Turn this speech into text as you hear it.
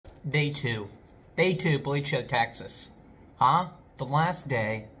Day two, Blade Show, Texas. Huh? The last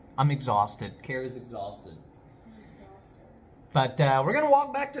day. I'm exhausted. Kara's exhausted. But we're gonna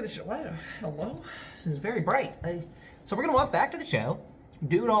walk back to the show. What? Hello? This is very bright. So we're gonna walk back to the show.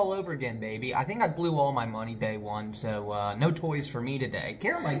 Do it all over again, baby. I think I blew all my money day one, so no toys for me today.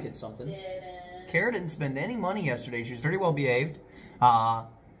 Kara might get something. Kara didn't spend any money yesterday. She was very well behaved. I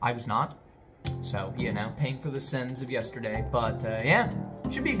was not. So, you know, paying for the sins of yesterday. But, yeah,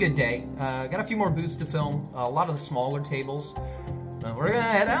 should be a good day. Got a few more booths to film. A lot of the smaller tables. We're going to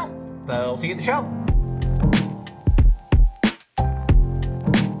head out. So, see you at the show.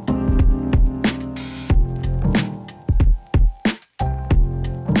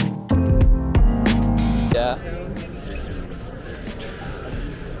 Yeah.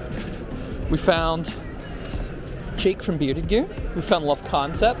 We found Jake from Bearded Gear. We found LUFT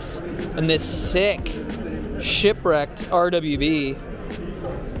Concepts and this sick shipwrecked RWB,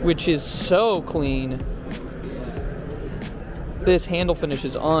 which is so clean. This handle finish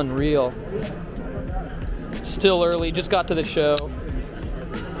is unreal. Still early, just got to the show.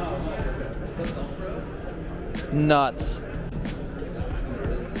 Nuts.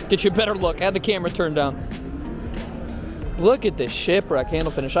 Get you a better look. Had the camera turned down. Look at this shipwreck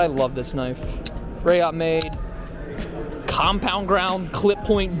handle finish. I love this knife. REATE made. Compound ground, clip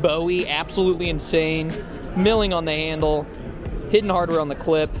point Bowie, absolutely insane. Milling on the handle, hidden hardware on the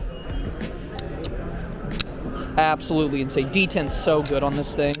clip. Absolutely insane. D10's so good on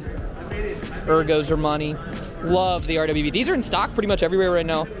this thing. Ergos are money. Love the RWB. These are in stock pretty much everywhere right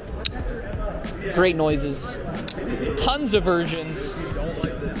now. Great noises. Tons of versions.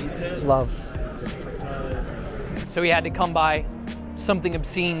 Love. So we had to come by Something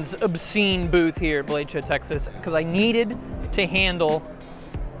Obscene's obscene booth here at Blade Show, Texas, because I needed to handle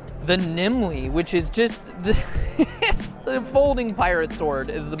the Nimley, which is just the folding pirate sword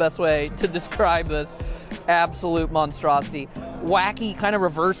is the best way to describe this absolute monstrosity. Wacky kind of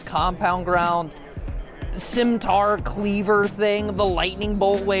reverse compound ground, scimitar cleaver thing, the lightning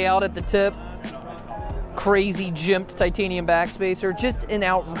bolt way out at the tip, crazy jimped titanium backspacer, just an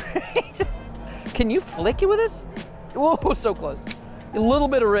outrageous. Can you flick it with this? Whoa, so close. A little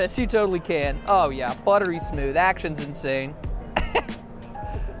bit of wrist, you totally can. Oh yeah, buttery smooth, action's insane.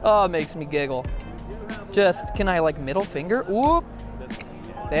 Oh, it makes me giggle. Just, can I like middle finger? Whoop.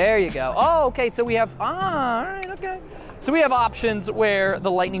 There you go. Oh, okay, so we have, all right, okay. So we have options where the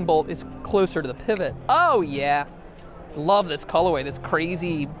lightning bolt is closer to the pivot. Oh yeah. Love this colorway, this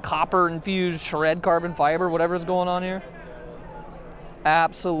crazy copper infused shred carbon fiber, whatever's going on here.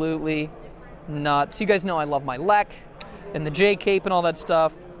 Absolutely nuts. You guys know I love my Lek and the J cape and all that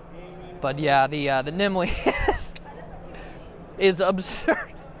stuff, but yeah, the Nimley is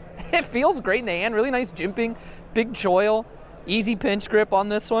absurd. It feels great in the hand, really nice jimping, big choil, easy pinch grip on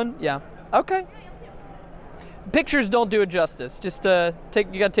this one. Yeah, okay. Pictures don't do it justice. Just you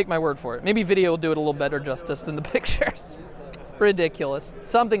gotta take my word for it. Maybe video will do it a little better justice than the pictures. Ridiculous.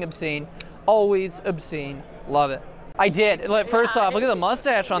 Something obscene. Always obscene. Love it. I did. First off, look at the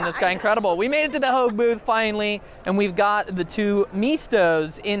mustache on this guy. Incredible. We made it to the HOGUE booth finally, and we've got the two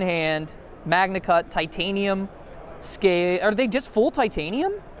Mistos in hand. MagnaCut titanium scale. Are they just full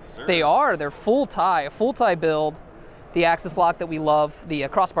titanium? Yes, they are. They're full tie. A full tie build. The axis lock that we love. The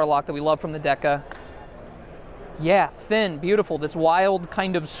crossbar lock that we love from the Deca. Yeah, thin, beautiful. This wild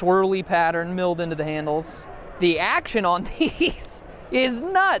kind of swirly pattern milled into the handles. The action on these is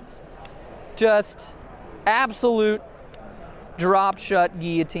nuts. Just absolute drop shut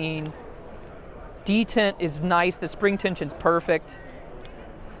guillotine. Detent is nice. The spring tension's perfect.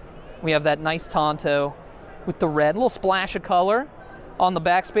 We have that nice Tonto with the red. A little splash of color on the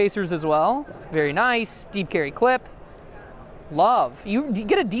backspacers as well. Very nice. Deep carry clip. Love. You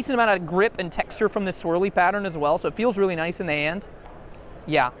get a decent amount of grip and texture from this swirly pattern as well, so it feels really nice in the hand.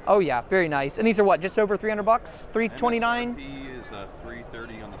 Yeah. Oh yeah. Very nice. And these are what? Just over 300 bucks? 329? MSRP is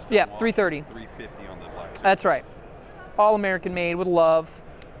 330 on the yeah, 330. 350 on the black. That's right. All American made with love.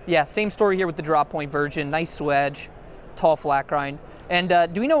 Yeah. Same story here with the drop point version. Nice swedge, tall flat grind. And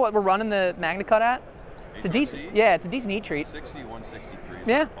do we know what we're running the MagnaCut at? It's a decent. Yeah, it's a decent heat treat. 6163.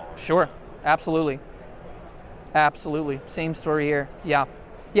 Yeah. Sure. Absolutely. Absolutely. Same story here. Yeah.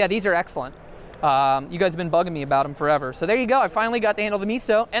 Yeah, these are excellent. You guys have been bugging me about them forever. So there you go. I finally got to handle the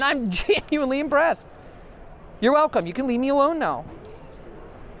Misto, and I'm genuinely impressed. You're welcome. You can leave me alone now.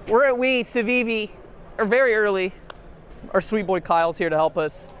 We're at CIVIVI, or very early. Our sweet boy Kyle's here to help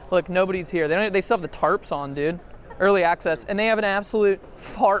us. Look, nobody's here. They still have the tarps on, dude. Early access, and they have an absolute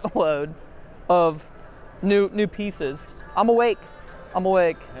fart load of new pieces. I'm awake. I'm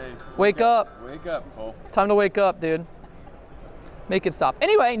awake. Hey, wake up. Wake up, Cole. Time to wake up, dude. Make it stop.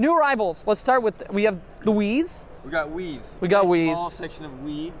 Anyway, new arrivals. Let's start with, we have the Wheeze. We got Wheeze. We got Wheeze. Small section of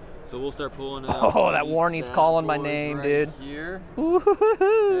Wii. So we'll start pulling out. Oh, that warning's calling my name, right dude. Here.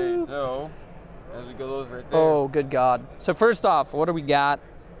 Woo-hoo-hoo. Okay, so as we go those right there. Oh, good God. So first off, what do we got?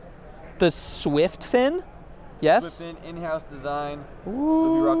 The Swift Fin? Yes? Swift Fin, in-house design. Ooh.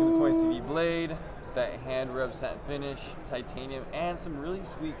 We'll be rocking the 20 CV blade, that hand rub satin finish, titanium, and some really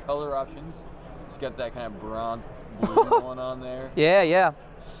sweet color options. It's got that kind of bronze blue going on there. Yeah, yeah.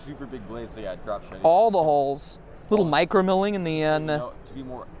 Super big blade, so yeah, drop shredded. All the holes. Little micro milling in the end. So, to be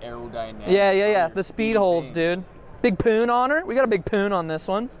more aerodynamic. Yeah. The speed holes, dude. Big poon on her. We got a big poon on this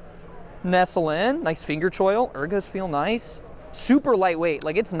one. Nestle in. Nice finger choil. Ergos feel nice. Super lightweight.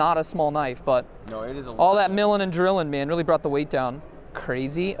 Like, it's not a small knife, but No, it is a all that milling and drilling, man, really brought the weight down.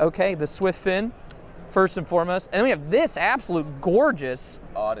 Crazy. Okay, the Swift Fin, first and foremost. And then we have this absolute gorgeous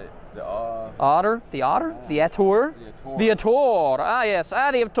Otter. The Otter. The Otter? The Ator? The Ator. Ah, yes.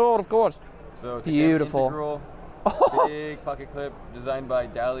 The Ator, of course. So it's beautiful. Integral, big pocket clip designed by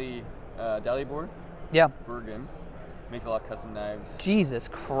Dali board. Yeah. Bergen. Makes a lot of custom knives. Jesus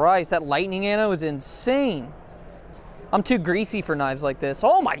Christ, that lightning ammo is insane. I'm too greasy for knives like this.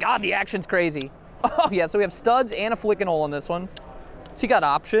 Oh my God, the action's crazy. Oh yeah, so we have studs and a flicking hole in this one. So you got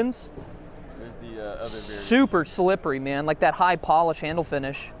options. There's the other variant. Super slippery, man, like that high polish handle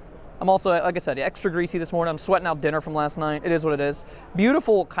finish. I'm also, like I said, extra greasy this morning. I'm sweating out dinner from last night. It is what it is.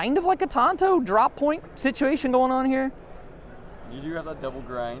 Beautiful, kind of like a Tonto drop point situation going on here. You do have that double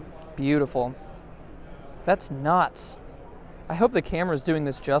grind. Beautiful. That's nuts. I hope the camera's doing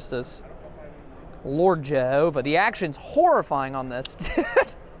this justice. Lord Jehovah, the action's horrifying on this.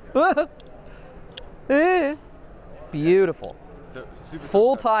 Beautiful. So,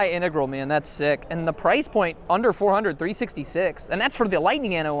 full tie integral, man, that's sick. And the price point, under 400, 366. And that's for the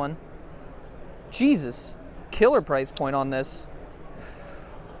lightning ammo one. Jesus, killer price point on this.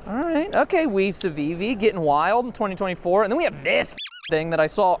 All right, okay, CIVIVI getting wild in 2024. And then we have this thing that I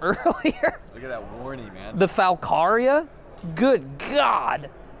saw earlier. Look at that warning, man. The Falcaria, good God.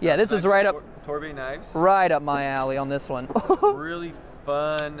 Yeah, this is right up. Torbay knives. Right up my alley on this one. Really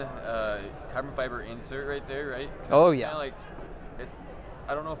fun carbon fiber insert right there, right? Oh, it's yeah. Like,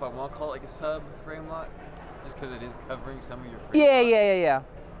 I don't know if I want to call it like a sub frame lock, just because it is covering some of your frame lock. Yeah.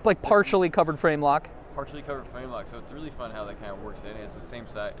 Like partially covered frame lock. Partially covered frame lock, so it's really fun how that kind of works in. It's the same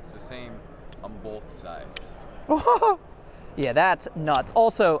size. It's the same on both sides. Yeah, that's nuts.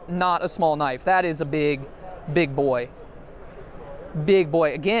 Also, not a small knife. That is a big boy. Big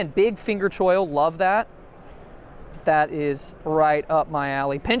boy. Again, big finger choil. Love that. That is right up my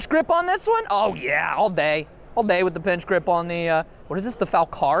alley. Pinch grip on this one? Oh, yeah, all day. All day with the pinch grip on the, what is this, the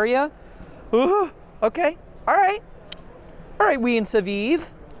Falcaria? Ooh, okay, all right. All right, we in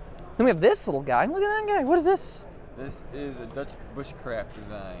CIVIVI. Then we have this little guy. Look at that guy. What is this? This is a Dutch bushcraft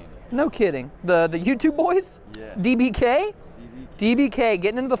design. No kidding. The YouTube boys? Yes. DBK? DBK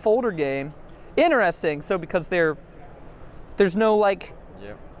getting into the folder game. Interesting. So because there's no like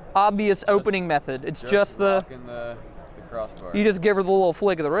obvious opening method. It's just the crossbar. You just give her the little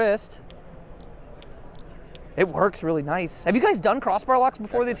flick of the wrist. It works really nice. Have you guys done crossbar locks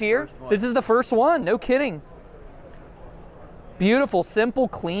before this year? This is the first one. No kidding. Beautiful, simple,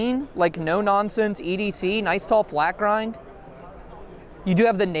 clean, like no nonsense EDC. Nice tall flat grind. You do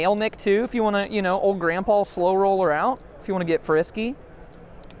have the nail nick too if you want to, you know, old grandpa slow roller out if you want to get frisky.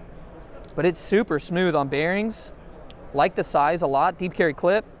 But it's super smooth on bearings. Like the size a lot. Deep carry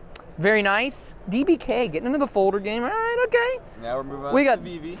clip. Very nice. DBK getting into the folder game. All right, okay. Now we're moving on we to got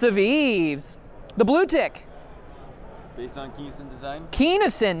CIVIVI's. The Blue Tick. Based on Keynesen design.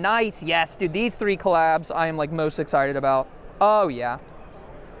 Keynesen, nice. Yes, dude. These three collabs I am like most excited about. Oh, yeah.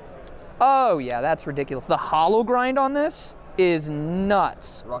 Oh, yeah. That's ridiculous. The hollow grind on this is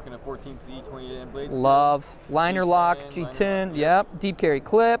nuts. Rocking a 14C 28 blades. Love. Liner lock, G10. Yep. Deep carry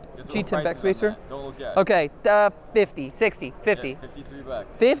clip. G10 backspacer. Don't look at it. Okay. 50, 60, 50. Yeah, 53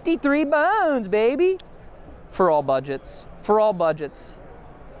 bucks. 53 bones, baby. For all budgets. For all budgets.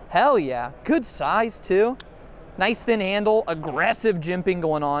 Hell yeah. Good size, too. Nice thin handle. Aggressive jimping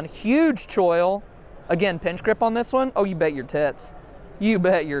going on. Huge choil. Again, pinch grip on this one. Oh, you bet your tits. You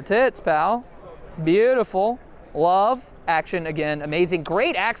bet your tits, pal. Beautiful. Love. Action again. Amazing.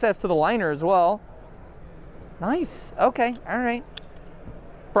 Great access to the liner as well. Nice. Okay. All right.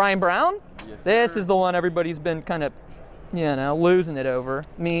 Brian Brown? Yes, this sir. is the one everybody's been kind of, you know, losing it over.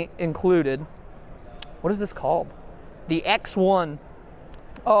 Me included. What is this called? The X1.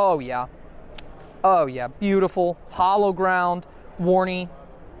 Oh, yeah. Oh, yeah. Beautiful. Hollow ground. Warney.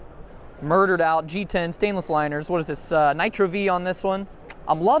 Murdered out. G10 stainless liners. What is this? Nitro V on this one.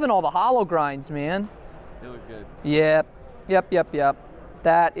 I'm loving all the hollow grinds, man. They look good. Yep. Yep.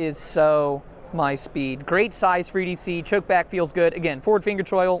 That is so my speed. Great size for EDC. Choke back feels good. Again, forward finger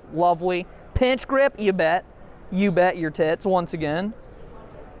choil, lovely. Pinch grip, you bet. You bet your tits once again.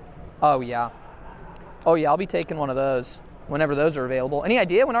 Oh yeah. Oh yeah, I'll be taking one of those whenever those are available. Any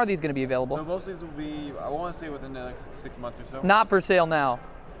idea when are these going to be available? So most of these will be, I want to say within the next 6 months or so. Not for sale now,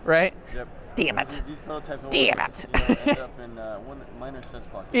 right? Yep. Damn it. These prototypes Damn always, it. end up in one minor cess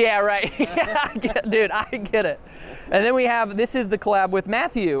pocket. Yeah, right. Dude, I get it. And then we have, this is the collab with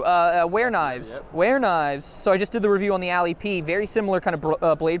Matthew, Wear Knives. Yep. Wear Knives. So I just did the review on the Alley P. Very similar kind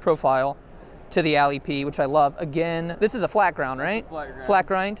of blade profile to the Alley P, which I love. Again, this is a flat ground, right? Flat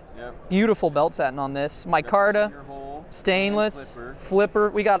grind. Yep. Beautiful belt satin on this. Micarta, stainless,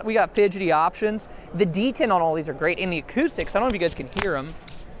 flipper. We got fidgety options. The detent on all these are great. And the acoustics, I don't know if you guys can hear them.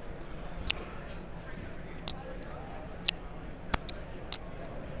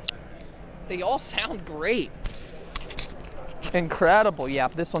 They all sound great. Incredible. Yeah,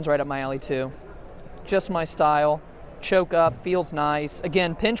 this one's right up my alley too. Just my style. Choke up, feels nice.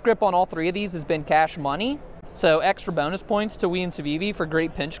 Again, pinch grip on all three of these has been cash money. So extra bonus points to we and CIVIVI for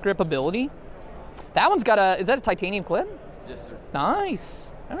great pinch grip ability. That one's got a, is that a titanium clip? Yes, sir.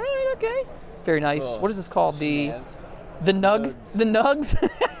 Nice. All right, okay. Very nice. Oh, what is this called? The Nugs. The nugs? The Nugs.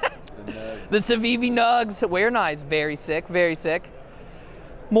 The CIVIVI nugs. Wear Knives. Very sick, very sick.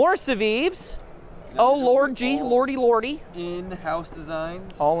 More CIVIVs. Oh, Lord G, Lordy. In-house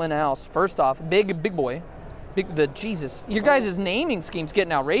designs. All in-house. First off, big boy. Jesus. Your guys' naming scheme's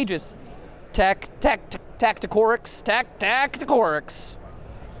getting outrageous. Tacticorix.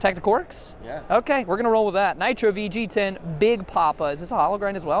 Tacticorix? Yeah. Okay, we're gonna roll with that. Nitro VG10, Big Papa. Is this a hollow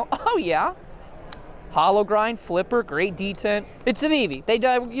grind as well? Oh yeah. Hollow grind, flipper, great detent. It's CIVIVI. They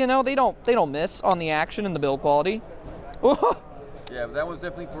don't miss on the action and the build quality. Yeah, but that was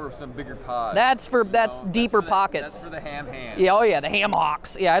definitely for some bigger pods. That's deeper pockets. That's for the ham hands. Yeah, oh yeah, the ham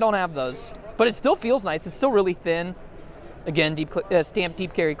hocks. Yeah, I don't have those. But it still feels nice. It's still really thin. Again, stamped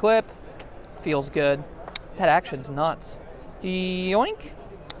deep carry clip. Feels good. That action's nuts. Yoink.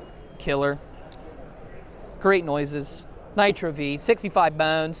 Killer. Great noises. Nitro V, 65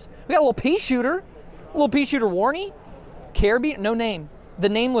 bones. We got a little pea shooter. A little pea shooter warning. Carabiner, no name. The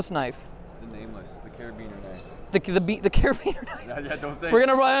nameless knife. The nameless, the carabiner knife. The carabiner knife. Yeah, don't say We're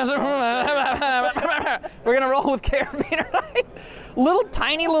gonna roll with carabiner knife.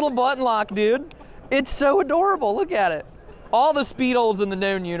 Tiny little button lock, dude. It's so adorable. Look at it. All the speed holes in the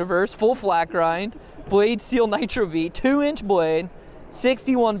known universe. Full flat grind. Blade Steel Nitro V. 2-inch blade.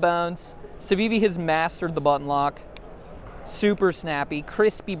 61 bones. CIVIVI has mastered the button lock. Super snappy.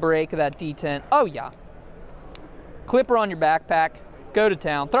 Crispy break of that detent. Oh yeah. Clipper on your backpack. Go to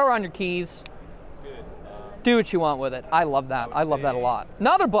town. Throw her on your keys. Do what you want with it. I love that. I love that a lot.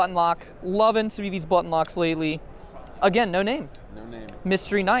 Another button lock. Loving CIVIVI's button locks lately. Again, no name. No name.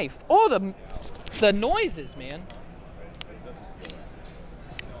 Mystery knife. Oh, the noises, man.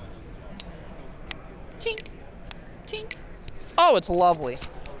 Tink, tink. Oh, it's lovely.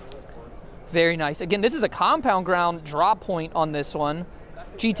 Very nice. Again, this is a compound ground drop point on this one.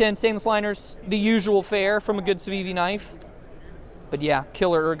 G10 stainless liners, the usual fare from a good CIVIVI knife. But yeah,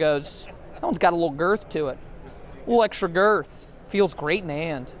 killer ergos. That one's got a little girth to it. A little extra girth. Feels great in the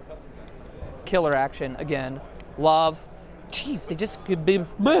hand. Killer action, again. Love. Jeez, they just could be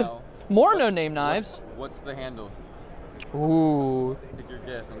more no-name knives. What's the handle? Ooh. Take your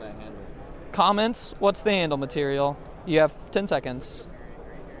guess on that handle. Comments, what's the handle material? You have 10 seconds.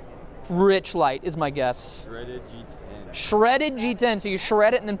 Rich light is my guess. Shredded G10. Shredded G10, so you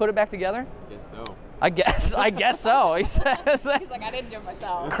shred it and then put it back together? I guess so. I guess so. He says. He's like, I didn't do it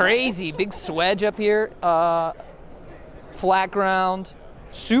myself. Crazy, big swedge up here. Flat ground,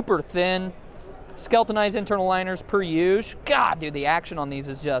 super thin. Skeletonized internal liners per use. God, dude, the action on these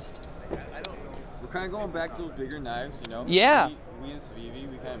is just. We're kind of going back to those bigger knives, you know? Yeah. We in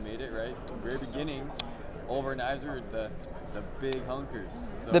CIVIVI, we kind of made it, right? From the very beginning, all of our knives were the big hunkers.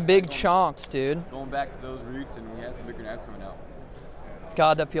 So The big chonks, dude. Going back to those roots, and we had some bigger knives coming out.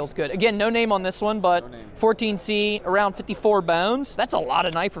 God, that feels good. Again, no name on this one, but 14C, around 54 bones. That's a lot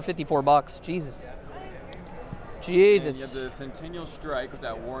of knife for 54 bucks. Jesus. Jesus. And you have the Centennial Strike with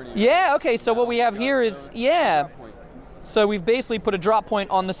that warning. Yeah, okay, so what we have here is, yeah. So we've basically put a drop point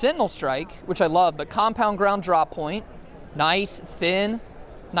on the Sentinel Strike, which I love, but compound ground drop point. Nice, thin,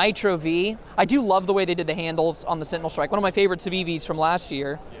 Nitro V. I do love the way they did the handles on the Sentinel Strike. One of my favorite CIVIVIs from last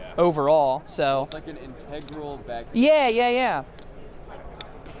year overall, so. It's like an integral back. Yeah.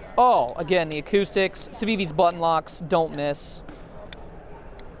 Oh, again, the acoustics. CIVIVI's button locks, don't miss.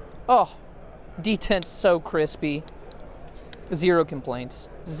 Oh, detent's so crispy. Zero complaints.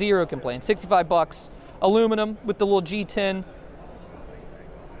 65 bucks. Aluminum with the little G10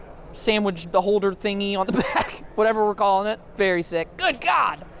 sandwich holder thingy on the back, whatever we're calling it. Very sick. Good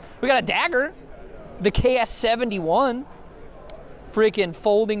God. We got a dagger. The KS71. Freaking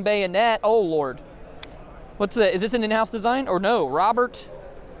folding bayonet. Oh, Lord. What's that? Is this an in-house design? Or no? Robert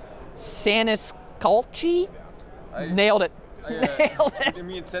Saniscalchi? Nailed it. Nailed it.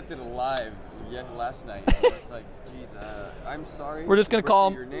 Me and Seth did it live last night. It's like, geez, I'm sorry. We're just gonna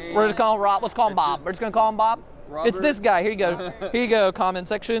call him. We're just calling Rob. Let's call him Bob. We're just gonna call him Bob. Robert. It's this guy. Here you go. Here you go. Comment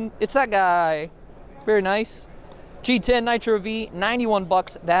section. It's that guy. Very nice. G10 Nitro V, 91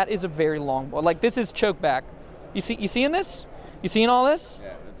 bucks. That is a very long bow. Like, this is choke back. You seeing this? You seeing all this?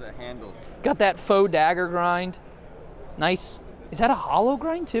 Yeah, it's a handle. Got that faux dagger grind. Nice. Is that a hollow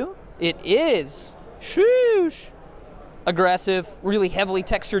grind too? It is. Shoosh. Aggressive, really heavily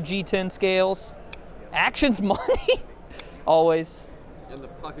textured G10 scales. Action's money. Always. And the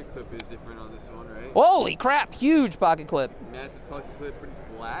pocket clip is different on this one, right? Holy crap, huge pocket clip. Massive pocket clip, pretty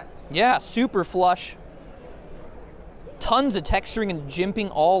flat. Yeah, super flush. Tons of texturing and jimping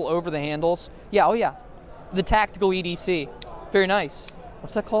all over the handles. Yeah, oh yeah. The tactical EDC. Very nice.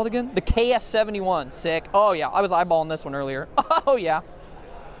 What's that called again? The KS71. Sick. Oh yeah, I was eyeballing this one earlier. Oh yeah.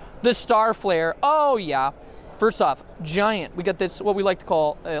 The Star Flare. Oh yeah. First off, giant. We got this, what we like to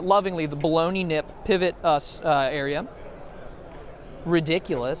call, lovingly, the baloney nip pivot area.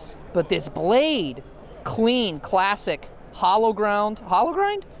 Ridiculous. But this blade, clean, classic, hollow grind?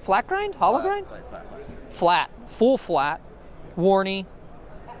 Flat grind? Hollow grind? Flat. Full flat. Warney.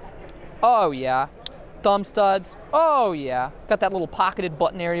 Oh yeah. Thumb studs. Oh yeah. Got that little pocketed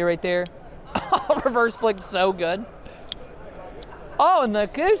button area right there. Reverse flick, so good. Oh, and the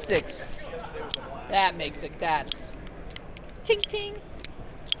acoustics. That makes it, that's ting ting.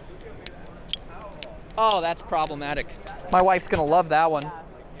 Oh, that's problematic. My wife's gonna love that one.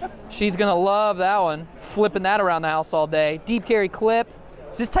 She's gonna love that one. Flipping that around the house all day. Deep carry clip.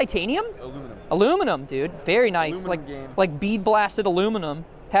 Is this titanium? Aluminum. Aluminum, dude. Very nice. Like bead blasted aluminum.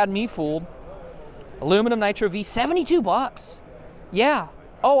 Had me fooled. Aluminum Nitro V, 72 bucks. Yeah.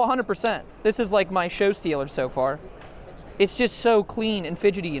 Oh, 100%. This is like my show stealer so far. It's just so clean and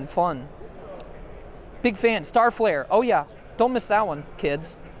fidgety and fun. Big fan. Star Flare. Oh yeah. Don't miss that one,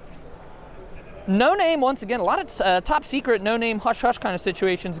 kids. No name, once again, a lot of top secret, no name, hush hush kind of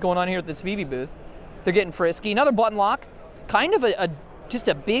situations going on here at this CIVIVI booth. They're getting frisky. Another button lock. Kind of just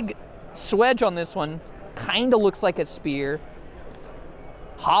a big swedge on this one. Kind of looks like a spear.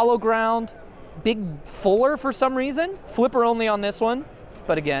 Hollow ground. Big fuller for some reason. Flipper only on this one.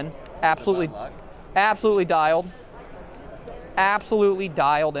 But again, absolutely dialed. Absolutely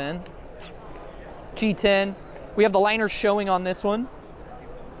dialed in. G10. We have the liners showing on this one.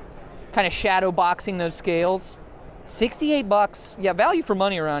 Kind of shadow boxing those scales. 68 bucks. Yeah, value for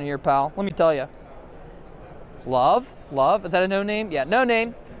money around here, pal. Let me tell you. Love. Is that a no name? Yeah, no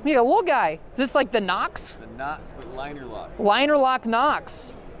name. We got a little guy. Is this like the Knox? The Knox with liner lock. Liner lock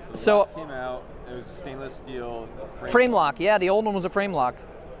Knox. So the came out. It was a stainless steel frame lock. Yeah, the old one was a frame lock.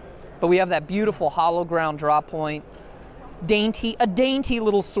 But we have that beautiful hollow ground drop point. A dainty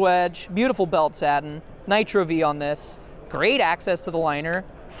little swedge. Beautiful belt satin. Nitro V on this. Great access to the liner.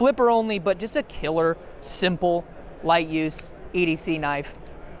 Flipper only, but just a killer, simple, light use EDC knife.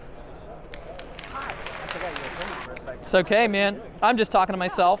 It's okay, man. I'm just talking to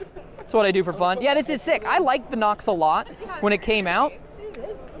myself. That's what I do for fun. Yeah, this is sick. I liked the Knox a lot when it came out,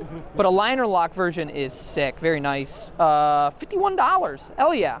 but a liner lock version is sick. Very nice. $51.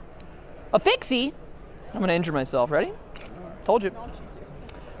 Hell yeah. A fixie. I'm gonna injure myself. Ready? Told you.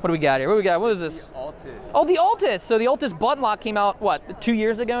 What do we got here? What do we got? What is this? The Altis. Oh, the Altis. So the Altis button lock came out, what, 2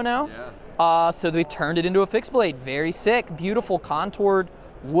 years ago now? Yeah. So they've turned it into a fixed blade. Very sick. Beautiful contoured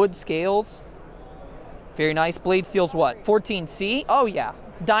wood scales. Very nice. Blade steel's what? 14C? Oh, yeah.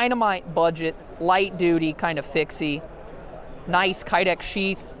 Dynamite budget, light duty, kind of fixie. Nice Kydex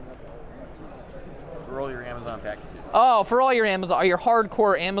sheath. For all your Amazon packages. Oh, for all your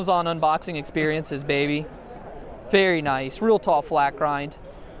hardcore Amazon unboxing experiences, baby. Very nice. Real tall flat grind.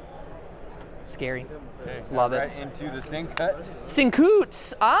 Scary. Okay, love it. Right into the SENCUT.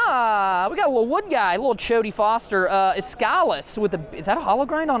 SENCUTs. Ah, we got a little wood guy, a little Chody Foster. Escalis with a, is that a hollow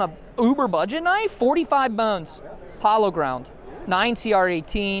grind on a uber budget knife? 45 bones. Hollow ground. 9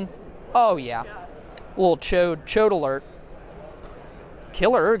 CR18. Oh yeah. A little chode alert.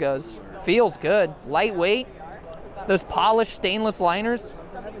 Killer ergos. Feels good. Lightweight. Those polished stainless liners.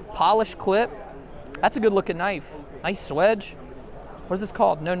 Polished clip. That's a good looking knife. Nice swedge. What is this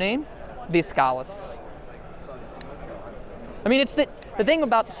called? No name? The Escalis. I mean, it's the thing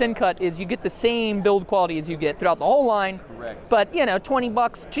about SENCUT is you get the same build quality as you get throughout the whole line. Correct. But, you know, 20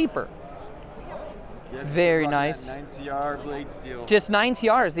 bucks cheaper. Yes, Very rocking that nice. 9CR blade steel. Just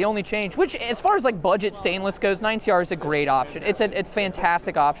 9CR is the only change, which as far as like budget stainless goes, 9CR is a great option. It's a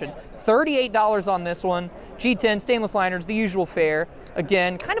fantastic option. $38 on this one. G10 stainless liners, the usual fare.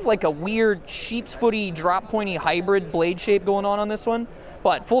 Again, kind of like a weird sheep's footy drop pointy hybrid blade shape going on this one.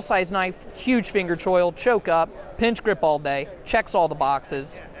 But full size knife, huge finger choil, choke up, pinch grip all day, checks all the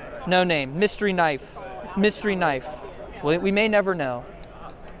boxes. No name, mystery knife, mystery knife. We may never know.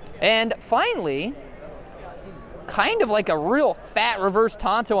 And finally, kind of like a real fat reverse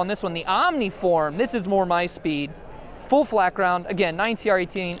Tonto on this one, the Omniform. This is more my speed. Full flat ground, again,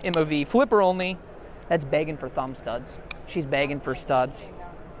 9CR18 MOV, flipper only. That's begging for thumb studs. She's begging for studs.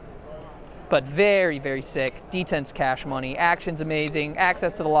 But very, very sick. D10's cash money. Action's amazing.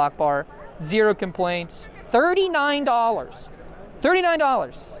 Access to the lock bar. Zero complaints. $39.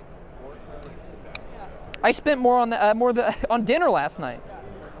 $39. I spent more on on dinner last night.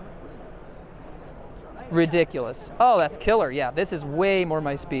 Ridiculous. Oh, that's killer. Yeah, this is way more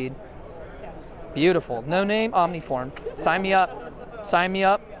my speed. Beautiful. No name, Omniform. Sign me up. Sign me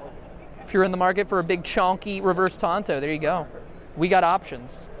up. If you're in the market for a big chonky reverse Tonto, there you go. We got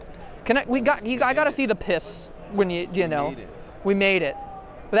options. I got to see the piss when you know. We made it.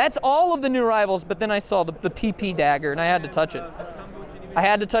 That's all of the new arrivals, but then I saw the PP dagger and I had to touch it. I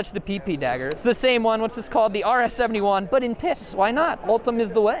had to touch the PP dagger. It's the same one. What's this called? The RS71, but in piss. Why not? Ultim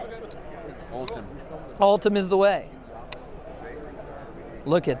is the way. Ultim. Ultim is the way.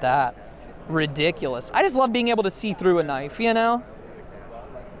 Look at that. Ridiculous. I just love being able to see through a knife, you know?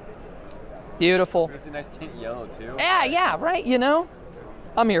 Beautiful. It's a nice tint yellow too. Yeah, right, you know?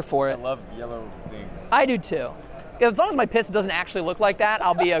 I'm here for it. I love yellow things. I do too. As long as my piss doesn't actually look like that,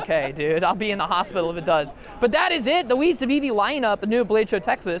 I'll be okay, dude. I'll be in the hospital if it does. But that is it. The CIVIVI lineup, the new Blade Show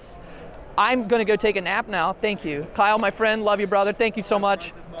Texas. I'm gonna go take a nap now. Thank you. Kyle, my friend, love you, brother. Thank you so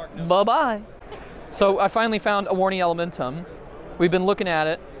much. Bye-bye. So I finally found a Warney Elementum. We've been looking at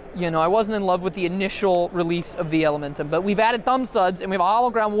it. You know, I wasn't in love with the initial release of the Elementum, but we've added thumb studs and we have a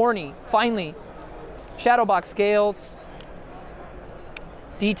hologram Warney, finally. Shadowbox scales.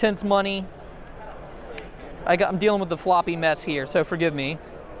 D10's money. I'm dealing with the floppy mess here, so forgive me.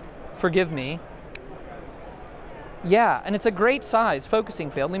 Forgive me. Yeah, and it's a great size.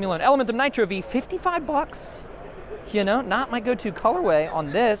 Focusing failed, leave me alone. Elementum Nitro V, 55 bucks. You know, not my go-to colorway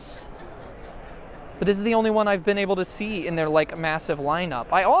on this. But this is the only one I've been able to see in their like massive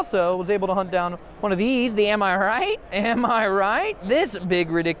lineup. I also was able to hunt down one of these, the Am I Right? Am I Right? This big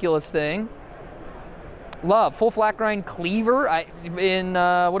ridiculous thing. Love, full flat grind cleaver.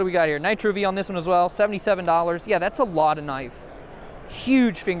 What do we got here? Nitro V on this one as well, $77. Yeah, that's a lot of knife.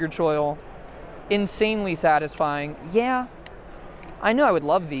 Huge finger choil, insanely satisfying. Yeah, I know I would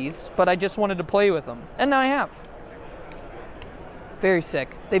love these, but I just wanted to play with them. And now I have. Very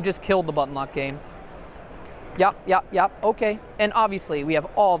sick. They've just killed the button lock game. Yep, okay. And obviously we have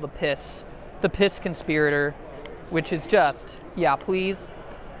all the piss conspirator, which is just, yeah, please,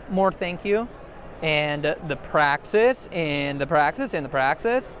 more thank you. And the Praxis, and the Praxis, and the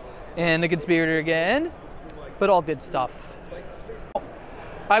Praxis, and the conspirator again, but all good stuff.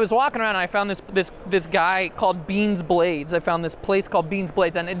 I was walking around and I found this guy called Beans Blades. I found this place called Beans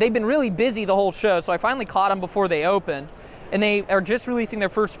Blades, and they've been really busy the whole show, so I finally caught them before they opened. And they are just releasing their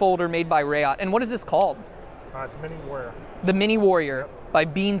first folder made by REATE. And what is this called? It's Mini Warrior. The Mini Warrior by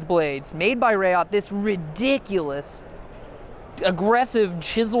Beans Blades, made by REATE. This ridiculous, aggressive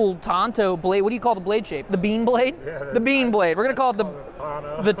chiseled Tonto blade. What do you call the blade shape? The bean blade? Yeah, the bean blade. We're gonna call it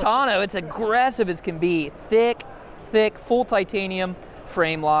the Tonto. It's aggressive as can be. Thick, full titanium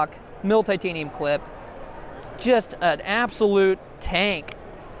frame lock, mill titanium clip. Just an absolute tank,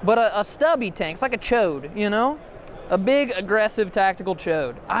 but a stubby tank. It's like a chode, you know? A big, aggressive, tactical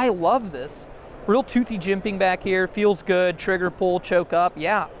chode. I love this. Real toothy jimping back here. Feels good. Trigger pull, choke up.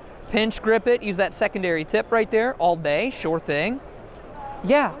 Yeah. Pinch grip it. Use that secondary tip right there all day. Sure thing.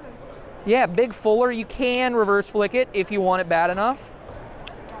 Yeah. Yeah, big fuller. You can reverse flick it if you want it bad enough.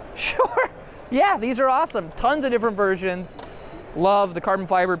 Sure. Yeah, these are awesome. Tons of different versions. Love the carbon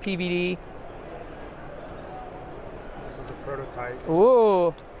fiber PVD. This is a prototype.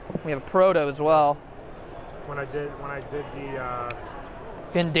 Ooh. We have a proto as well. When I did the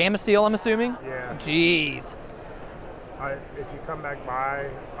in Damasteel, I'm assuming? Yeah. Jeez. If you come back by,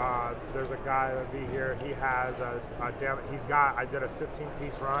 there's a guy that'll be here. He has I did a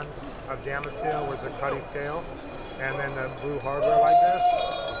 15-piece run of Damasteel, which is a cutty scale, and then the blue hardware like this.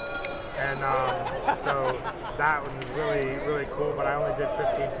 And so that was really, really cool, but I only did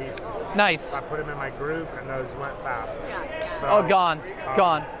 15 pieces. Nice. I put them in my group, and those went fast. So, oh, gone.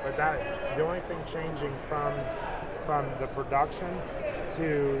 But the only thing changing from the production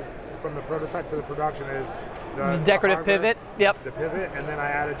to from the prototype to the production is The decorative hardware, pivot. Yep. the pivot, and then I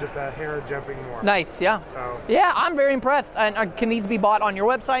added just a hair jumping more. Nice. Yeah. So Yeah, I'm very impressed. And can these be bought on your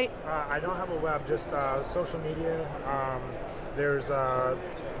website? I don't have a web, just social media. There's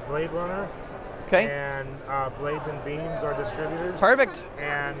Blade Runner. Okay. And Blades and Beams are distributors. Perfect.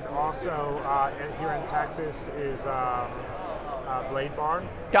 And also here in Texas is Blade Barn.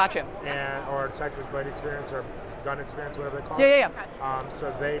 Gotcha. Or Texas Blade Experience or Gun Experience, whatever they call Yeah, it. yeah, yeah.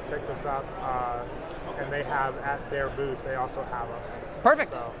 So they picked us up, and they have at their booth, they also have us.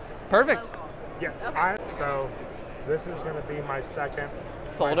 Perfect. So, Perfect. yeah. So this is going to be my second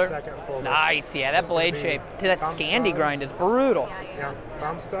Folder. My second folder. Nice. Yeah, that It's gonna blade be shape. Dude, that thumb Scandi stud. grind is brutal. Yeah,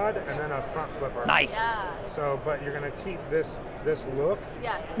 thumb stud and then a front flipper. Nice. So, but you're going to keep this look.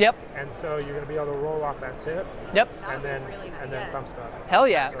 Yes. Yep. And so you're going to be able to roll off that tip, Yep. and then really nice. and then Yes. thumb stud. Hell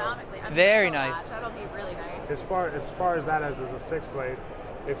yeah. Economically, I'm Very gonna roll nice. that. That'll be really nice. As far as that as a fixed blade,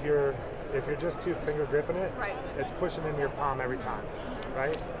 if you're just two finger gripping it, Right. it's pushing into your palm every time,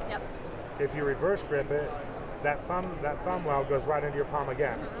 right? Yep. If you reverse grip it, that thumb well goes right into your palm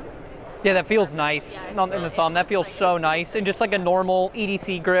again. Yeah, that feels nice Yeah, in the thumb. That feels so nice. And just like a normal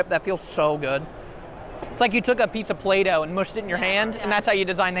EDC grip, that feels so good. It's like you took a piece of Play-Doh and mushed it in your hand, and that's how you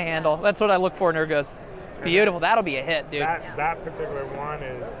design the handle. That's what I look for in Ergos. Beautiful. That'll be a hit, dude. That particular one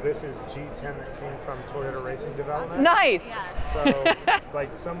is G10 that came from Toyota Racing Development. Nice. So,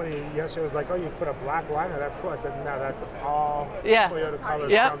 like somebody yesterday was like, "Oh, you put a black liner? That's cool." I said, "No, that's all Toyota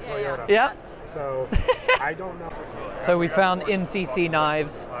colors Yeah. from Toyota." Yeah. So, I don't know. So we found NCC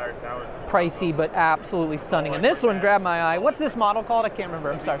knives. Pricey, but absolutely stunning. And this one grabbed my eye. What's this model called? I can't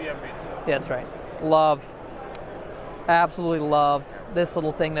remember. I'm sorry. Yeah, that's right. Love. Absolutely love this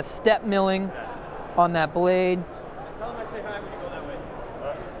little thing. The step milling on that blade.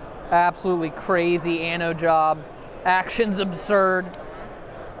 Absolutely crazy anno job. Action's absurd.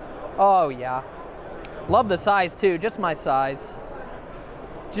 Oh yeah. Love the size too. Just my size.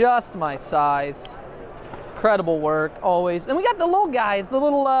 Just my size. Incredible work always. And we got the little guys, the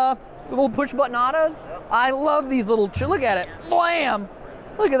little push button autos. I love these little. Look at it. Blam.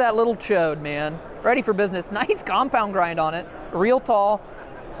 Look at that little chode, man. Ready for business. Nice compound grind on it. Real tall,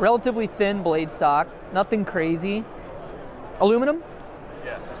 relatively thin blade stock. Nothing crazy. Aluminum?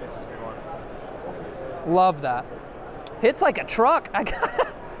 Yeah, 6061. Love that. Hits like a truck. I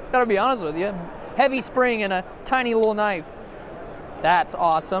gotta be honest with you. Heavy spring and a tiny little knife. That's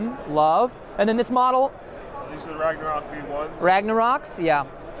awesome. Love. And then this model. These are the Ragnarok V1s. Ragnaroks, yeah.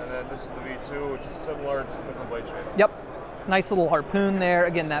 And then this is the V2, which is similar, just a different blade shape. Yep. Nice little harpoon there.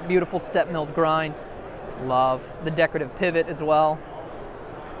 Again, that beautiful step milled grind. Love the decorative pivot as well.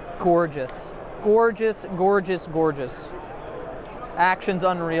 Gorgeous. Gorgeous, gorgeous, gorgeous. Action's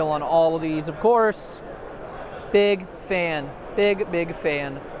unreal on all of these, of course. Big fan. Big, big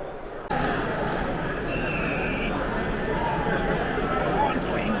fan.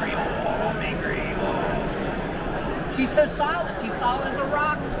 She's so solid. She's solid as a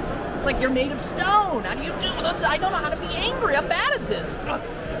rock. It's like you're made of stone. How do you do this? I don't know how to be angry. I'm bad at this.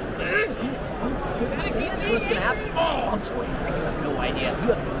 What's gonna happen? Oh, I'm so angry. You have no idea. You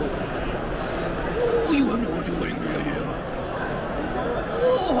have no idea. Oh, you have no idea what angry I am.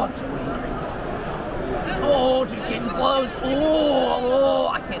 Oh, I'm so angry. Oh, she's getting close. Oh,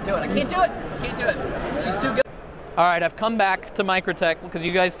 I can't do it. I can't do it. I can't do it. She's too good. All right, I've come back to MICROTECH because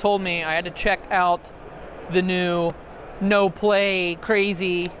you guys told me I had to check out the new no play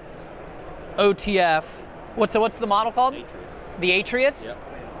crazy OTF. What's the model called? Atreus. The Atreus? Yep.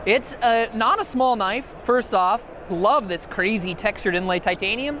 It's not a small knife. First off, love this crazy textured inlay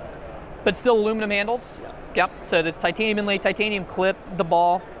titanium, but still aluminum handles. Yep. So this titanium inlay, titanium clip, the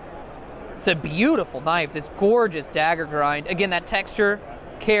ball. It's a beautiful knife. This gorgeous dagger grind. Again, that texture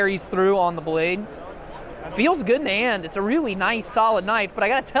carries through on the blade. Feels good in the hand. It's a really nice, solid knife, but I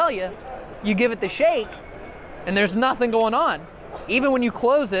gotta tell you, you give it the shake, and there's nothing going on. Even when you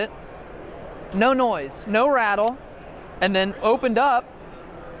close it, no noise, no rattle, and then opened up,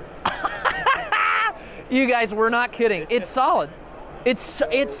 you guys were not kidding. It's solid. It's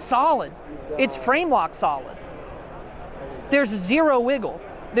solid. It's frame lock solid. There's zero wiggle.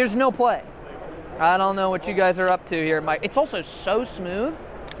 There's no play. I don't know what you guys are up to here, Mike. It's also so smooth.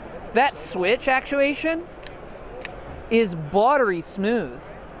 That switch actuation is buttery smooth.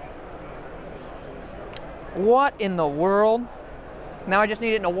 What in the world? Now I just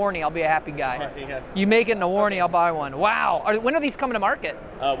need it in a warning. I'll be a happy guy. Yeah. You make it in a warning, I'll buy one. Wow. When are these coming to market?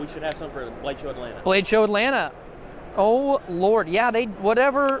 We should have some for Blade Show Atlanta. Blade Show Atlanta. Oh, Lord. Yeah,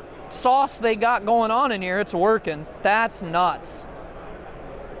 whatever sauce they got going on in here, it's working. That's nuts.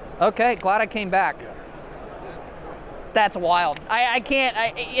 Okay, glad I came back. That's wild. I can't,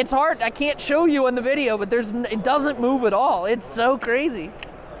 it's hard. I can't show you in the video, but it doesn't move at all. It's so crazy.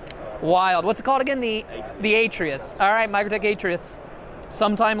 Wild. What's it called again? The Atrius. All right, MICROTECH Atrius.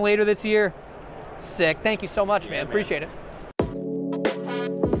 Sometime later this year. Sick. Thank you so much, man. Appreciate it.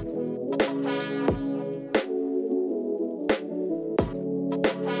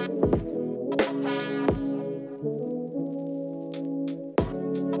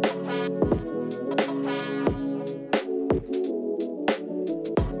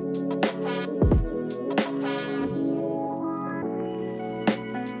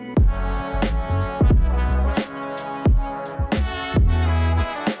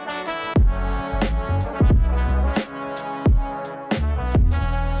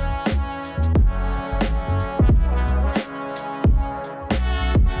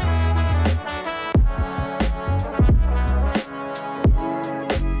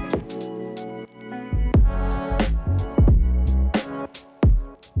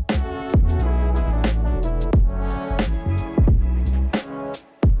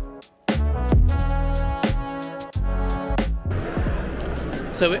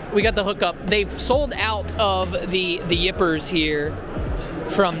 So we got the hookup. They've sold out of the yippers here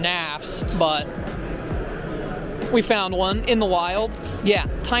from KNAFS, but we found one in the wild. Yeah,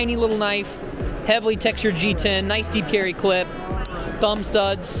 tiny little knife, heavily textured G10, nice deep carry clip, thumb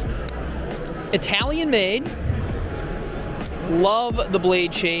studs, Italian made. Love the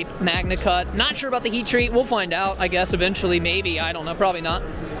blade shape, Magna Cut. Not sure about the heat treat. We'll find out, I guess, eventually. Maybe, I don't know, probably not.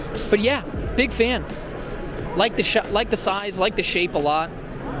 But yeah, big fan. Like the size, like the shape a lot.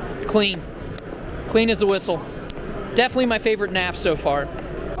 Clean. Clean as a whistle. Definitely my favorite KNAFS so far.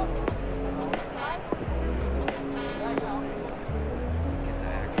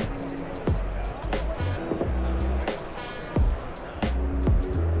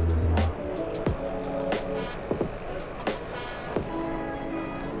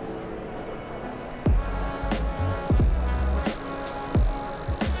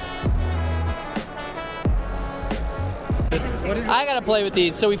 I gotta play with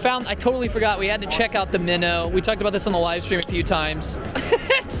these. So we found, I totally forgot, we had to check out the minnow. We talked about this on the live stream a few times.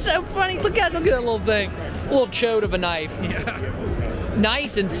 It's so funny. Look at that little thing. A little chode of a knife. Yeah.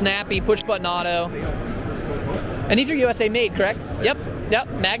 Nice and snappy, push button auto. And these are USA made, correct? Yep. Yep.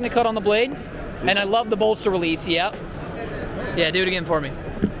 Magna Cut on the blade. And I love the bolster release. Yep. Yeah, do it again for me.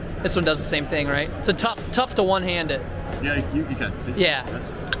 This one does the same thing, right? It's a tough to one-hand it. Yeah, you can. See? Yeah.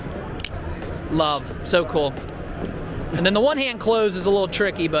 Love. So cool. And then the one-hand close is a little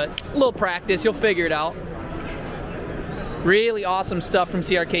tricky, but a little practice, you'll figure it out. Really awesome stuff from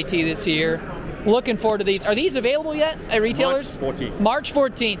CRKT this year. Looking forward to these. Are these available yet at retailers? March 14th. March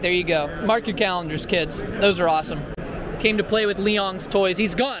 14th, there you go. Mark your calendars, kids. Those are awesome. Came to play with LIONG's toys.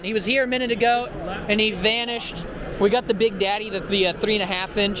 He's gone. He was here a minute ago, and he vanished. We got the Big Daddy, the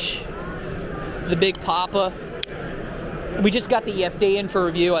 3.5 inch, the Big Papa. We just got the EFD in for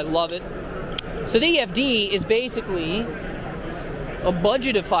review. I love it. So the EFD is basically a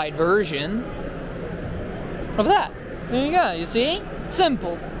budgetified version of that. There you go, you see?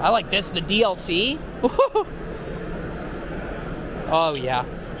 Simple. I like this, the DLC. Oh yeah.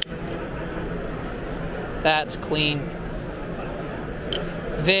 That's clean.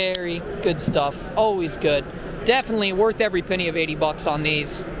 Very good stuff, always good. Definitely worth every penny of 80 bucks on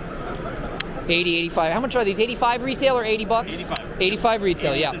these. 80, 85, how much are these? 85 retail or 80 bucks? 85. 85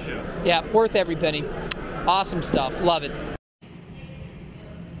 retail, yeah. Yeah, worth every penny. Awesome stuff, love it.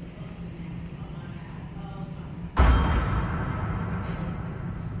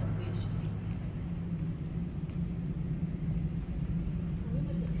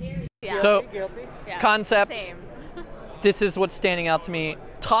 Yeah. So, Yeah. KANSEPT. Same. This is what's standing out to me.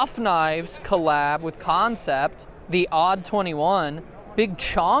 Tough Knives collab with KANSEPT, the Odd 21, big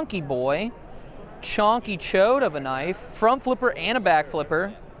chonky boy, chonky chode of a knife, front flipper and a back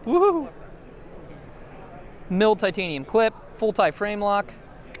flipper. Woohoo! Milled titanium clip, full tie frame lock.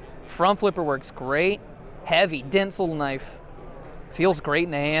 Front flipper works great. Heavy, dense little knife. Feels great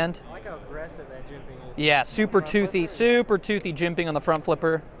in the hand. I like how aggressive that jimping is. Yeah, super toothy jimping on the front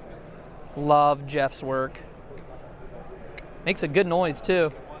flipper. Love Jeff's work. Makes a good noise too.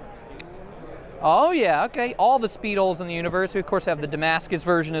 Oh yeah, okay. All the speed holes in the universe. We of course have the Damascus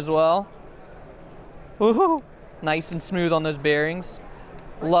version as well. Woohoo! Nice and smooth on those bearings.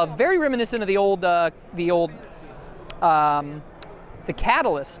 Love, very reminiscent of the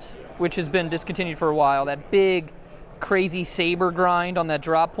Catalyst, which has been discontinued for a while. That big, crazy saber grind on that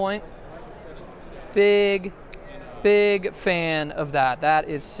drop point. Big fan of that. That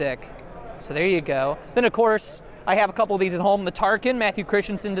is sick. So there you go. Then of course, I have a couple of these at home. The Tarkin, Matthew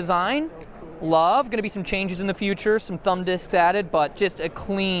Christensen design. Love. Gonna be some changes in the future, some thumb discs added, but just a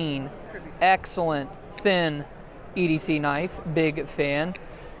clean, excellent, thin EDC knife. Big fan.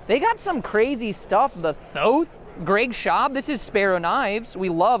 They got some crazy stuff. The Thoth, Greg Schaub. This is Sparrow Knives. We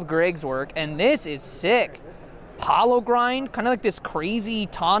love Greg's work, and this is sick. Hollow grind, kind of like this crazy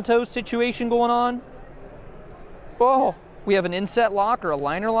Tonto situation going on. Oh, we have an inset lock or a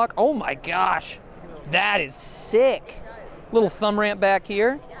liner lock. Oh my gosh, that is sick. Little thumb ramp back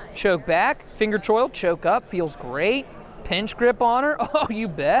here. Choke back, finger choil, choke up, feels great. Pinch grip on her, oh, you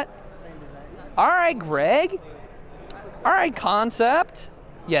bet. All right, Greg. All right, Concept.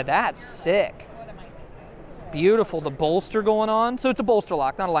 Yeah, that's sick. Beautiful, the bolster going on. So it's a bolster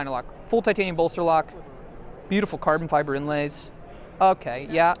lock, not a liner lock. Full titanium bolster lock. Beautiful carbon fiber inlays. Okay,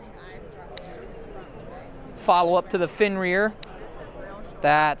 yeah. Follow up to the fin rear.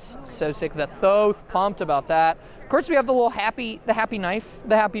 That's so sick. The Thoth, pumped about that. Of course, we have the little happy knife,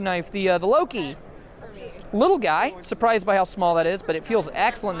 the Loki. Little guy, surprised by how small that is, but it feels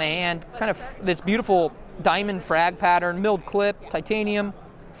excellent in the hand. Kind of this beautiful diamond frag pattern, milled clip, titanium,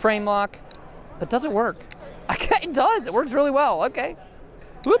 frame lock. But does it work? It does, it works really well, okay.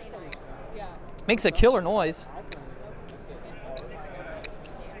 Whoop. Makes a killer noise.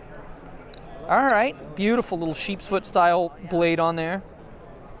 All right, beautiful little sheep's foot style blade on there.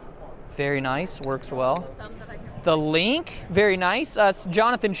 Very nice, works well. The link, very nice.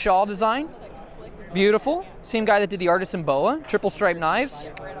 Jonathan Shaw design. Beautiful. Same guy that did the Artisan Boa. Triple stripe knives.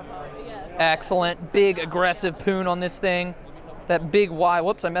 Excellent. Big aggressive poon on this thing. That big Y,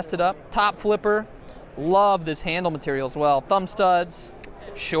 whoops, I messed it up. Top flipper. Love this handle material as well. Thumb studs.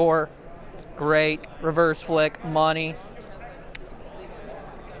 Sure. Great. Reverse flick. Money.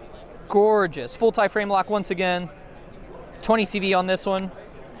 Gorgeous. Full tie frame lock once again. 20 CV on this one.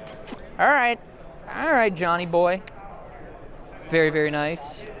 All right. All right, Johnny boy. Very, very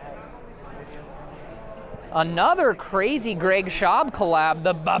nice. Another crazy Greg Schaub collab,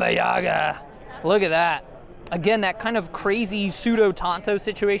 the Baba Yaga. Look at that. Again, that kind of crazy pseudo Tonto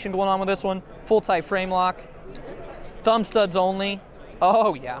situation going on with this one. Full tie frame lock. Thumb studs only.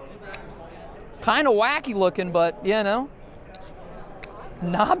 Oh, yeah. Kind of wacky looking, but, you know,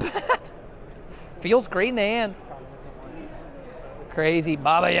 not bad. Feels great in the hand. Crazy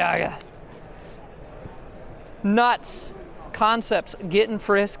Baba Yaga. Nuts. Concepts getting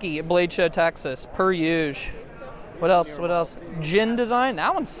frisky at Blade Show, Texas, per usual. What else? What else? Gin design.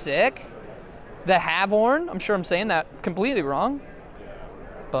 That one's sick. The Havorn. I'm sure I'm saying that completely wrong,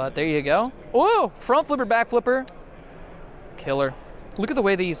 but there you go. Oh, front flipper, back flipper. Killer. Look at the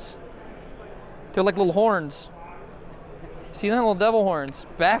way these. They're like little horns. See that, little devil horns.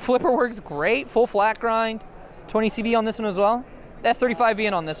 Back flipper works great. Full flat grind. 20 CV on this one as well. That's 35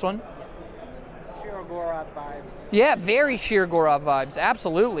 VN on this one. Gorov vibes. Yeah, very sheer Gorov vibes,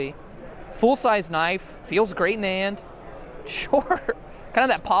 absolutely. Full-size knife, feels great in the hand. Sure, kind of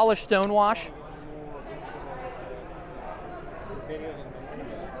that polished stone wash.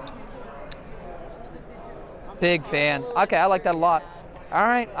 Big fan. Okay, I like that a lot. All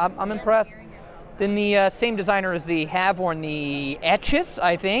right, I'm impressed. Then the same designer as the Havorn, the Etchis,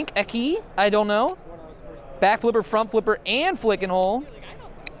 I think. Eki, I don't know. Back flipper, front flipper, and flick and hole.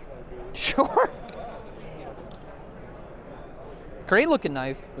 Sure. Great looking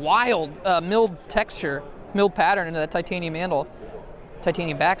knife. Wild milled texture, milled pattern into that titanium handle.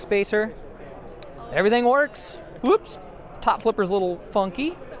 Titanium backspacer. Everything works. Whoops. Top flipper's a little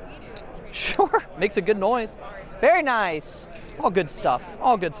funky. Sure, makes a good noise. Very nice. All good stuff.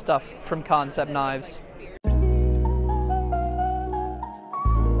 All good stuff from Concept Knives.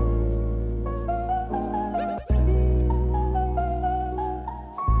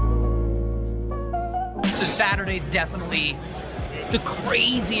 So Saturday's definitely the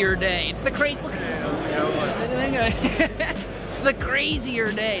crazier day. It's the crazy. It's the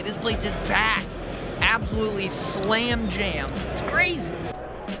crazier day. This place is packed. Absolutely slam jam. It's crazy.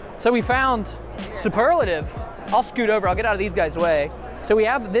 So we found Superlative. I'll scoot over. I'll get out of these guys' way. So we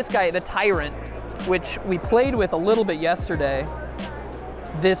have this guy, the Tyrant, which we played with a little bit yesterday.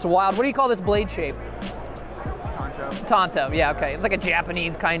 This wild. What do you call this blade shape? Tonto. Tonto. Yeah. Okay. It's like a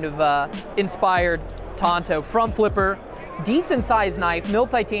Japanese kind of inspired Tonto. Front flipper. Decent sized knife, milled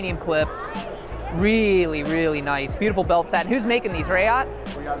titanium clip. Really, really nice. Beautiful belt set. Who's making these? REATE?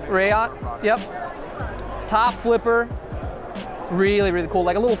 REATE, yep. Top flipper. Really, really cool.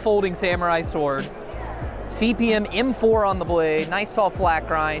 Like a little folding samurai sword. CPM M4 on the blade. Nice tall flat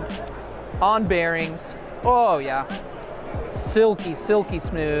grind. On bearings. Oh, yeah. Silky, silky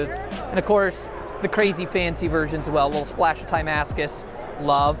smooth. And of course, the crazy fancy versions as well. A little splash of Timascus.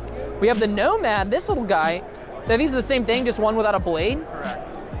 Love. We have the Nomad, this little guy. Now, these are the same thing, just one without a blade?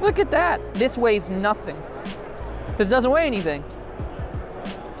 Correct. Look at that. This weighs nothing. This doesn't weigh anything.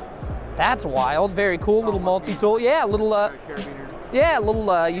 That's wild. Very cool. Little multi-tool. Yeah, little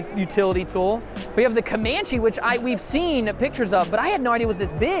utility tool. We have the Comanche, which we've seen pictures of, but I had no idea it was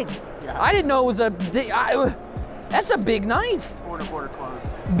this big. Yeah. I didn't know it was that's a big knife. 4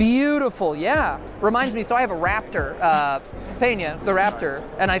 closed. Beautiful, yeah. Reminds me, so I have a Raptor, Pena, the Raptor,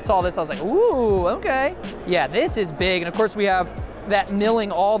 and I saw this, I was like, ooh, okay. Yeah, this is big, and of course we have that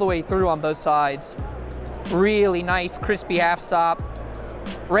milling all the way through on both sides. Really nice, crispy half stop.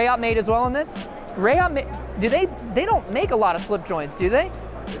 REATE made as well on this? REATE, they don't make a lot of slip joints, do they?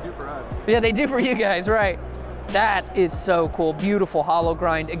 They do for us. Yeah, they do for you guys, right. That is so cool, beautiful hollow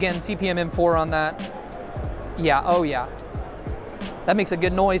grind. Again, CPM M4 on that. Yeah, oh yeah. That makes a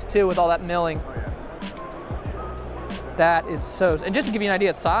good noise too with all that milling. Oh, yeah. That is so, and just to give you an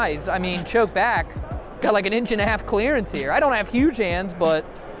idea of size, I mean, choke back, got like an 1.5 inch clearance here. I don't have huge hands, but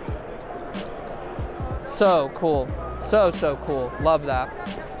so cool. So cool, love that.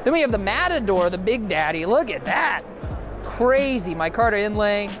 Then we have the Matador, the Big Daddy. Look at that, crazy micarta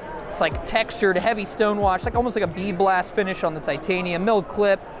inlay. It's like textured, heavy stonewash, like almost like a bead blast finish on the titanium, milled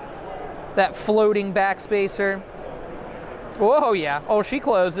clip, that floating backspacer. Whoa, yeah, oh, she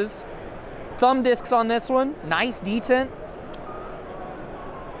closes. Thumb discs on this one, nice detent.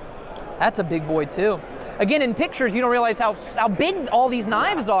 That's a big boy too. Again, in pictures, you don't realize how big all these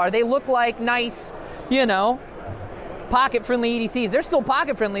knives are. They look like nice, you know, pocket-friendly EDCs. They're still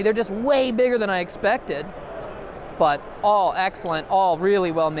pocket-friendly, they're just way bigger than I expected. But all excellent, all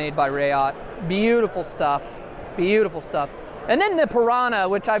really well made by REATE. Beautiful stuff, beautiful stuff. And then the Piranha,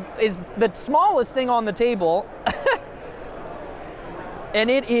 which is the smallest thing on the table. And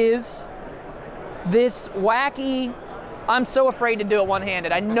it is this wacky, I'm so afraid to do it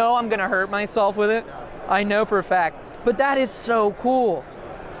one-handed. I know I'm gonna hurt myself with it. I know for a fact, but that is so cool.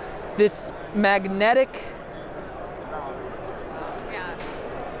 This magnetic,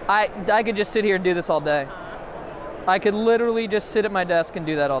 I could just sit here and do this all day. I could literally just sit at my desk and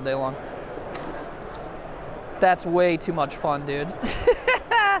do that all day long. That's way too much fun, dude.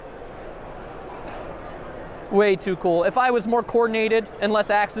 Way too cool. If I was more coordinated and less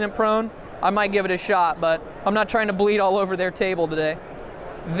accident prone, I might give it a shot, but I'm not trying to bleed all over their table today.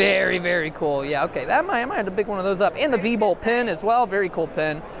 Very, very cool. Yeah, okay, I might have to pick one of those up. And the V-bolt pin as well, very cool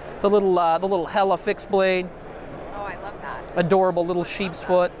pin. The little Hella fixed blade. Oh, I love that. Adorable little sheep's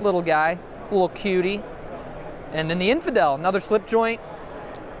foot, little guy, little cutie. And then the Infidel, another slip joint.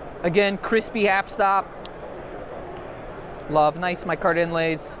 Again, crispy half stop. Love, nice micarta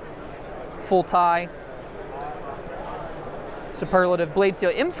inlays. Full tie. Superlative blade steel.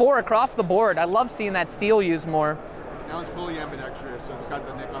 M4 across the board. I love seeing that steel used more. Now it's fully ambidextrous, so it's got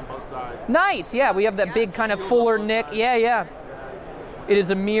the nick on both sides. Nice, yeah, we have that big kind of fuller nick. Yeah, yeah. It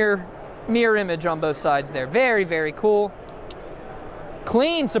is a mirror image on both sides there. Very, very cool.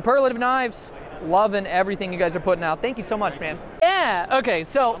 Clean, superlative knives. Loving everything you guys are putting out. Thank you so much, man. Yeah, okay,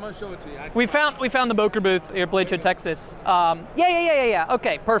 so I'm gonna show it to you. we found the BOKER booth here at Bladebinge, Texas. Yeah.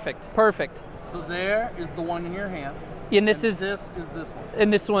 Okay, perfect. So there is the one in your hand. And this is this one.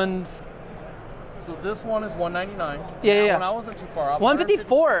 And this one's, So this one is $199. Yeah. When I wasn't too far off.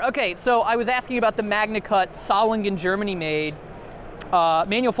 154. Okay, so I was asking about the MagnaCut Solingen Germany made.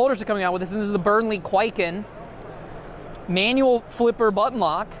 Manual folders are coming out with this. This is the Burnley Kwaiken manual flipper button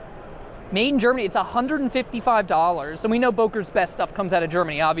lock. Made in Germany. It's $155. And we know BOKER's best stuff comes out of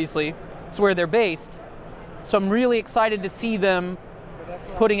Germany, obviously. It's where they're based. So I'm really excited to see them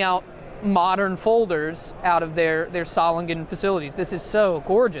putting out modern folders out of their Solingen facilities. This is so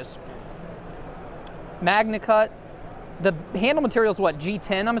gorgeous. MagnaCut. The handle material is what,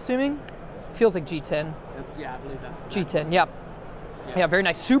 G10, I'm assuming? Feels like G10. Yeah, I believe that's G10, yep. Yeah, very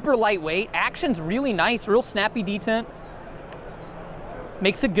nice. Super lightweight. Action's really nice, real snappy detent.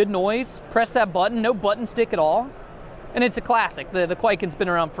 Makes a good noise. Press that button, no button stick at all. And it's a classic. The Kwaiken's been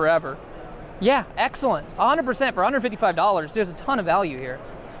around forever. Yeah, excellent. 100% for $155. There's a ton of value here.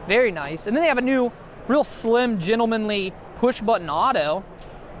 Very nice. And then they have a new, real slim, gentlemanly push button auto.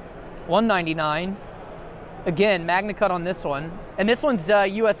 $199. Again, MagnaCut on this one. And this one's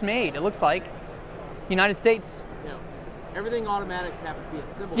US made, it looks like. United States. Yeah. Everything automatics have to be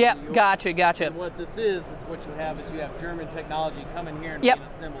assembled. Yeah, in the US. gotcha. And what this is what you have German technology coming here and Yep. being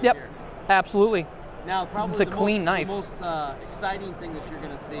assembled Yep. here. Absolutely. Now, probably It's a clean knife. The most exciting thing that you're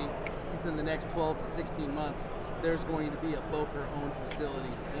going to see is in the next 12 to 16 months, there's going to be a BOKER-owned facility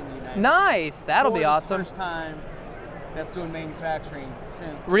in the United States. Nice. That'll be awesome. First time that's doing manufacturing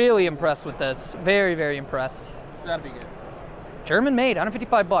since. Really impressed with this. Very, very impressed. So that'll be good. German made,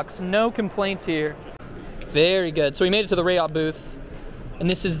 $155. No complaints here. Very good. So we made it to the REATE booth. And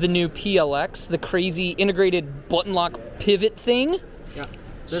this is the new PLX, the crazy integrated button lock pivot thing. Yeah,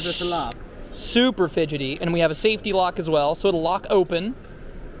 this is a lock. Super fidgety. And we have a safety lock as well, so it'll lock open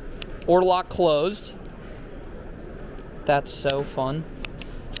or lock closed. That's so fun.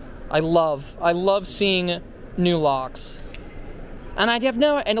 I love seeing new locks. And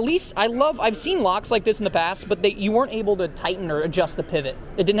I've seen locks like this in the past, but you weren't able to tighten or adjust the pivot.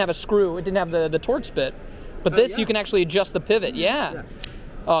 It didn't have a screw, it didn't have the Torx bit. But this, you can actually adjust the pivot, yeah.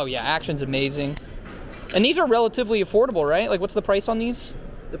 Oh yeah, action's amazing. And these are relatively affordable, right? Like, what's the price on these?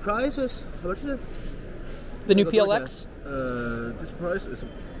 The price is, how much is this? The new PLX? This price is,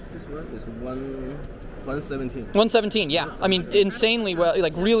 this one is 117. 117, yeah. I mean, insanely well,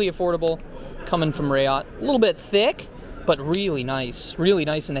 like really affordable, coming from REATE. A little bit thick, but really nice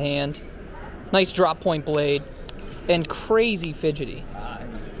in the hand. Nice drop point blade, and crazy fidgety.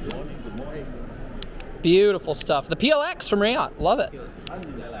 Beautiful stuff. The PLX from REATE, love it.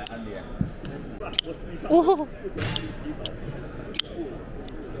 Whoa.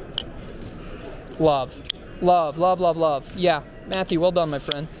 Love, love, love, love, love. Yeah, Matthew, well done, my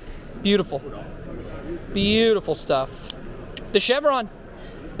friend. Beautiful. Beautiful stuff. The Chevron,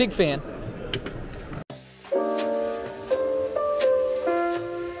 big fan.